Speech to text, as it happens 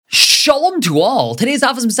Shalom to all. Today's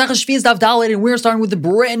daf is Maseches Shevi'is daf Dalet, and we're starting with the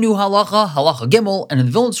brand new halacha Gimel. And in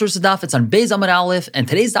the Vilna source of daf, it's on Beis Amud Aleph. And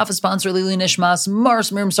today's daf is sponsored Lili Nishmas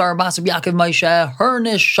Mars Miriam Sarah Basar Yaakov Moshe. Her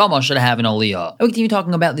neshama should have an aliyah. And we continue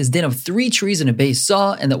talking about this din of 3 trees in a Beis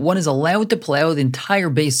Saw, and that one is allowed to plow the entire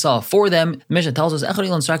Beis Saw for them. The Mishnah tells us Echad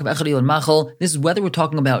Ilan Strakav Echad Ilan Machal. This is whether we're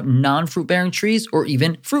talking about non-fruit bearing trees or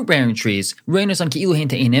even fruit bearing trees. Reinos on Ki'ilu Hein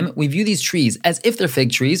Te'inim. We view these trees as if they're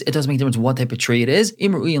fig trees. It doesn't make a difference what type of tree it is.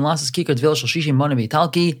 If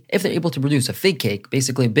they're able to produce a fig cake,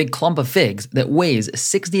 basically a big clump of figs that weighs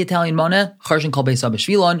 60 Italian mana,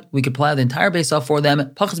 we could plow the entire Beis Saw for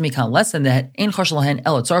them. Less than that,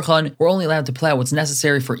 we're only allowed to plow what's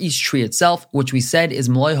necessary for each tree itself, which we said is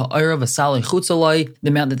the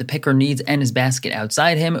amount that the picker needs and his basket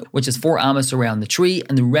outside him, which is 4 amos around the tree,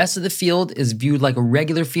 and the rest of the field is viewed like a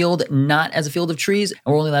regular field, not as a field of trees, and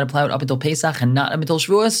we're only allowed to plow it up until Pesach and not up until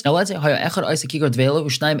Shevi'is. Now let's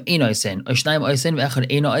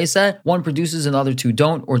say one produces and the other 2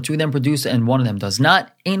 don't, or 2 of them produce and 1 of them does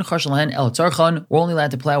not. We're only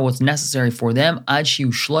allowed to plow what's necessary for them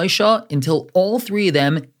until all 3 of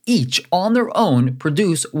them each on their own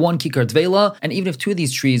produce 1 kikar dvela, and even if 2 of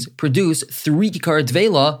these trees produce 3 kikar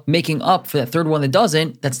dvela, making up for that third one that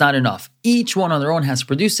doesn't, that's not enough. Each one on their own has to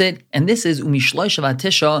produce it, and this is umishloisha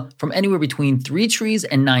vatisha, from anywhere between 3 trees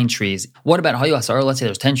and 9 trees. What about hayu asar? Let's say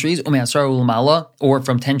there's 10 trees, asar ulamala, or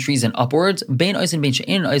from 10 trees and upwards. Bein oisen bein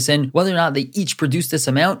she'ein oisen, whether or not they each produce this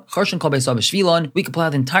amount, charshin kol Beis Saw b'shvilon, we could plow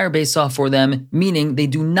the entire Beis Saw for them, meaning they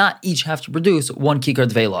do not each have to produce 1 kikar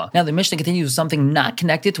dvela. Now the Mishnah continues with something not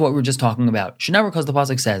connected to what we were just talking about. Shnever, because the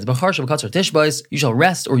pasuk says, "B'charsh v'katzar tishbais," you shall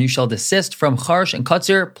rest or you shall desist from charsh and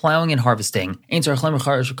katzir, plowing and harvesting. Ein tzarich lemer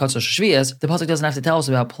charsh v'katzar shvi'is. The pasuk doesn't have to tell us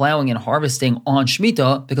about plowing and harvesting on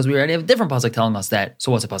Shemitah because we already have a different pasuk telling us that. So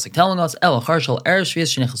what's the pasuk telling us? El charshal erev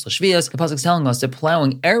shvi'is shenichas l'shvi'is. The pasuk is telling us that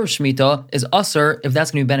plowing erev Shemitah is usher if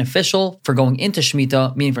that's going to be beneficial for going into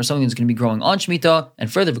Shemitah, meaning for something that's going to be growing on Shemitah. And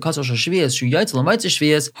further, v'katzar shvi'is shuyaytz l'maytz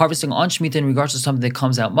shvi'is, harvesting on Shemitah in regards to something that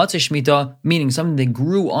comes out matzah Shemitah, meaning something that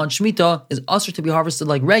grew on Shemitah is usher to be harvested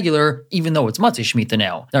like regular, even though it's matzah Shemitah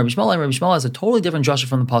now. Now, Rabbi Shmuel has a totally different drasha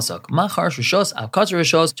from the pasuk. Machar rishos av katzir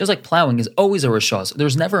rishos. Just like plowing is always a rishos,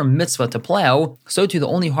 there's never a mitzvah to plow. So too, the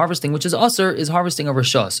only harvesting which is usher is harvesting of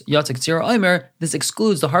rishos. Yatzek tzira omer. This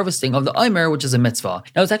excludes the harvesting of the omer, which is a mitzvah.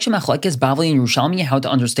 Now, it's actually machlekes Bavli and Yerushalmi how to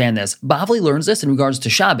understand this. Bavli learns this in regards to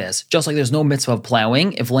Shabbos. Just like there's no mitzvah of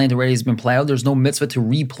plowing, if land already has been plowed, there's no mitzvah to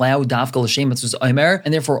replow dafka l'shem mitzvahs omer,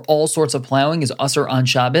 and therefore all sorts of plowing is usher on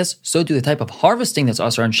Shabbos. So too, the type of harvesting that's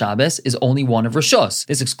usher on Shabbos is only one of rishos.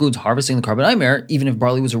 This excludes harvesting the carbon omer. Even if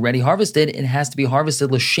barley was already harvested, it has to be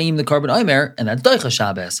harvested l'shem the carbon omer, and that's doicha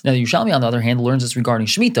Shabbos. Now the Yerushalmi, on the other hand, learns this regarding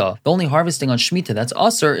Shemitah. The only harvesting on Shemitah that's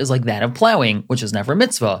usher is like that of plowing, which is never a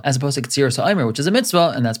mitzvah, as opposed to Ketzir Ha'omer, which is a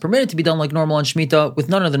mitzvah, and that's permitted to be done like normal on Shemitah with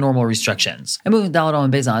none of the normal restrictions. And moving down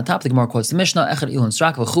on Beis on top, the Gemara quotes the Mishnah, Echad Ilan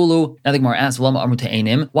Strak v'chulu. Now the Gemara asks, Lama Amru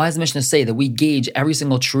Te'enim, why does the Mishnah say that we gauge every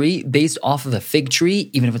single tree based off of a fig tree,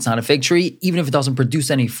 even if it's not a fig tree, even if it doesn't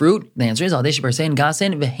produce any fruit? The answer is that's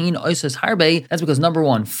because number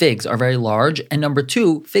 1, figs are very large, and number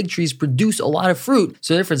 2, fig trees produce a lot of fruit,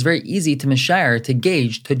 so therefore it's very easy to mishayar, to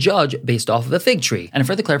gauge, to judge based off of a fig tree. And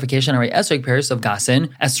for further clarification, our esrog pairs of gasin,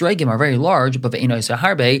 esrogim are very large, but ve'ein oiseh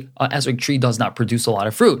harbe, esrog tree does not produce a lot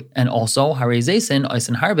of fruit. And also, hare zaysin,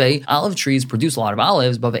 oisen harbe, olive trees produce a lot of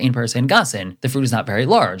olives, but ve'ein persen gasin, the fruit is not very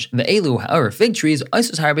large. Ve'elu, however, fig trees,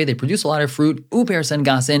 oises harbe, they produce a lot of fruit, u persen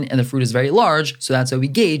gasin, and the fruit is very large, so that's how we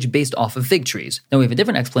gauge based off of fig trees. Now we have a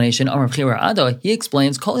different explanation. Amar Chira Ada, he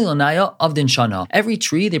explains, Kol ilanaya avdin shana. Every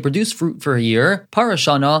tree, they produce fruit for a year,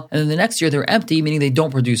 parashana, and then the next year they're empty, meaning they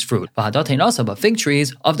don't produce fruit. But fig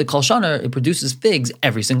trees, of the kol shana, it produces figs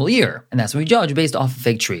every single year. And that's what we judge based off of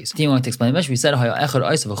fig trees. Continuing to explain the Mishnah, we said, and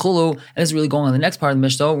this is really going on the next part of the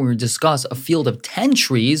Mishnah, where we discuss a field of 10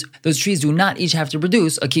 trees. Those trees do not each have to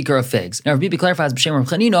produce a kikar of figs. Now Rabbi clarifies,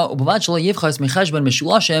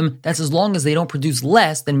 that's as long as they don't produce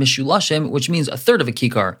less than mishulashim, which means a third of a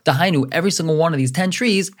kikar. Dahainu, every single one of these 10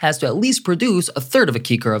 trees has to at least produce a third of a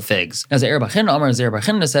kikar of figs. Now Ze'er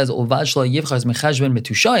Bachin says,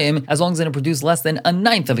 as long as they don't produce less than a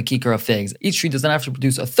ninth of a kikar of figs. Each tree does not have to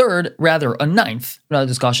produce a third, rather a ninth. Another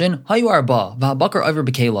discussion,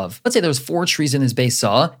 let's say there's 4 trees in this Beis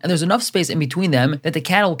Saw, and there's enough space in between them that the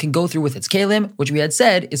cattle can go through with its kalim, which we had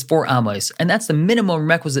said is 4 amos, and that's the minimum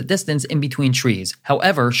requisite distance in between trees. trees.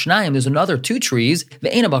 However, Shnayim, there's another 2 trees,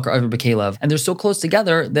 ve'ena bakar over bekelev, and they're so close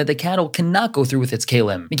together that the cattle cannot go through with its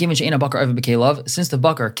kalim. Mikivin she'ena bakar over bekelev, since the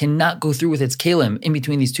bakar cannot go through with its kalim in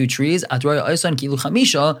between these 2 trees, atroya oisan kilu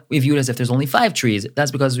chamisha, we view it as if there's only 5 trees.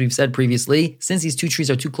 That's because, as we've said previously, since these 2 trees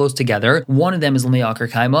are too close together, one of them is l'me'akar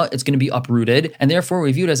kaima, it's going to be uprooted, and therefore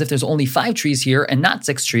we view it as if there's only 5 trees here and not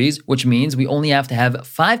 6 trees, which means we only have to have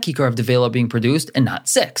 5 kikar of devela being produced and not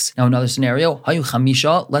 6. Now another scenario, hayu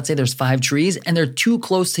chamisha, let's say there's 5 trees and they're too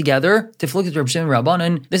close together. Tifluket Rav Shimon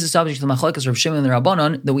Rabbanan, this is subject to the machlokes Rav Shimon and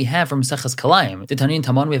Rabbanan that we have from Mesechus Kalayim. The Tanin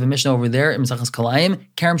Taman, we have a Mishnah over there in Mesechus Kalayim,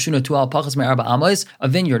 Karam Shuna Tu Al Pachas Me'arba Amos, a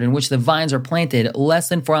vineyard in which the vines are planted less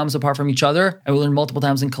than 4 amos apart from each other. And we learned multiple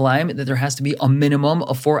times in Kalayim that there has to be a minimum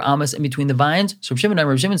of 4 amos in between the vines. So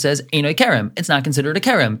Rav Shimon says, Einoi Kerem, it's not considered a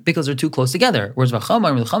Kerem because they're too close together. Whereas V'chama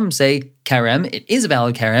and V'cham say, Kerem, it is a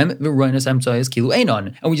valid Kerem, V'roinus Amtsoyes Kilu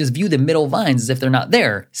Einon. And we just view the middle vines as if they're not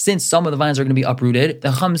there. Since some of the vines are going to be uprooted,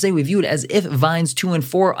 the Chum say we view it as if vines 2 and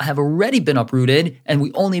 4 have already been uprooted, and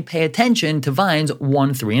we only pay attention to vines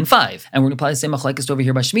 1, 3, and 5. And we're going to apply the same machlekes over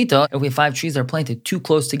here by Shemitah. If we have 5 trees that are planted too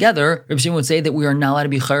close together, Reb Shimon would say that we are not allowed to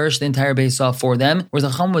be chayrish the entire base off for them, whereas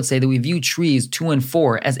the Chum would say that we view trees 2 and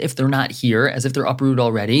 4 as if they're not here, as if they're uprooted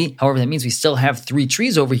already. However, that means we still have 3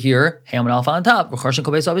 trees over here, Hayam and Alpha on top,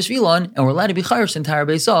 and we're allowed to be chayrish the entire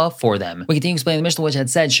base off for them. We continue explaining the Mishnah, which had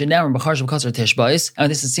said, Shenar B'char Shev'Kasar Tishbais.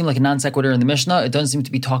 And this seemed like a non sequitur in the Mishnah. It doesn't seem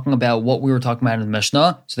to be talking about what we were talking about in the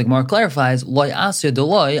Mishnah. So the Gemara clarifies, Loi Asya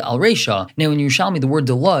Deloi Al Reisha. Now in Yerushalmi, the word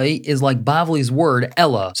Deloi is like Bavli's word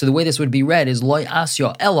Ella. So the way this would be read is Loi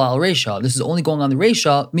Asya Ella Al Reisha. This is only going on the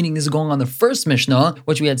Reisha, meaning this is going on the first Mishnah,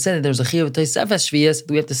 which we had said that there's a Chiyuv Teisefes Shevi'is,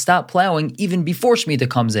 that we have to stop plowing even before Shemitah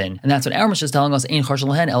comes in. And that's what our Mishnah is telling us, Ein Charshel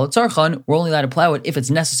Lahen El Tzarchan. We're only allowed to plow it if it's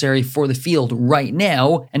necessary for the field right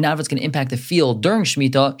now, and not if it's going to impact the field during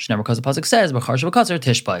Shemitah. Shneimar, because the pasuk says, B'char Shev'Kasar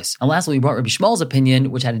Tishbais. And lastly, we brought Rabbi Shmuel's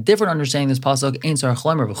opinion, which had a different understanding of this pasuk, Ein Tzarach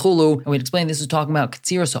Chleimer V'chulu, and we'd explained this is talking about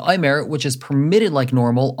Katsir Sa'omer, which is permitted like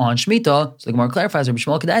normal on Shemitah. So the Gemara clarifies, Rabbi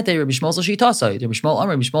Shmuel Kedate, Rabbi Shmuel L'Shitasai. Rabbi Shmuel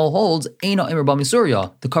Rabbi Shmuel holds, Eina Omer Ba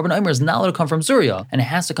Misuria. The carbon Omer is not allowed to come from Surya, and it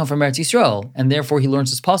has to come from Eretz Yisrael. And therefore, he learns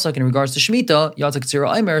this pasuk in regards to Shemitah, Yatza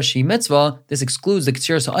Katsir Omer Shi Mitzvah. This excludes the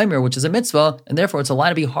Katsir Sa'omer, which is a mitzvah, and therefore it's allowed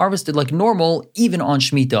to be harvested like normal, even on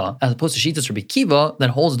Shemitah, as opposed to Shitas Rabbi Kiva that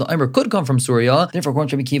holds the Omer could come from Surya. Therefore, according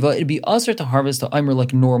to Rabbi Kiva, it'd be usher to harvest the Omer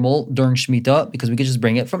like normal during Shemitah because we could just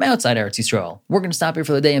bring it from outside Eretz Yisrael. We're going to stop here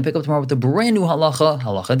for the day and pick up tomorrow with a brand new halacha,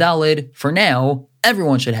 halacha dalid. For now,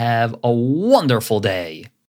 everyone should have a wonderful day.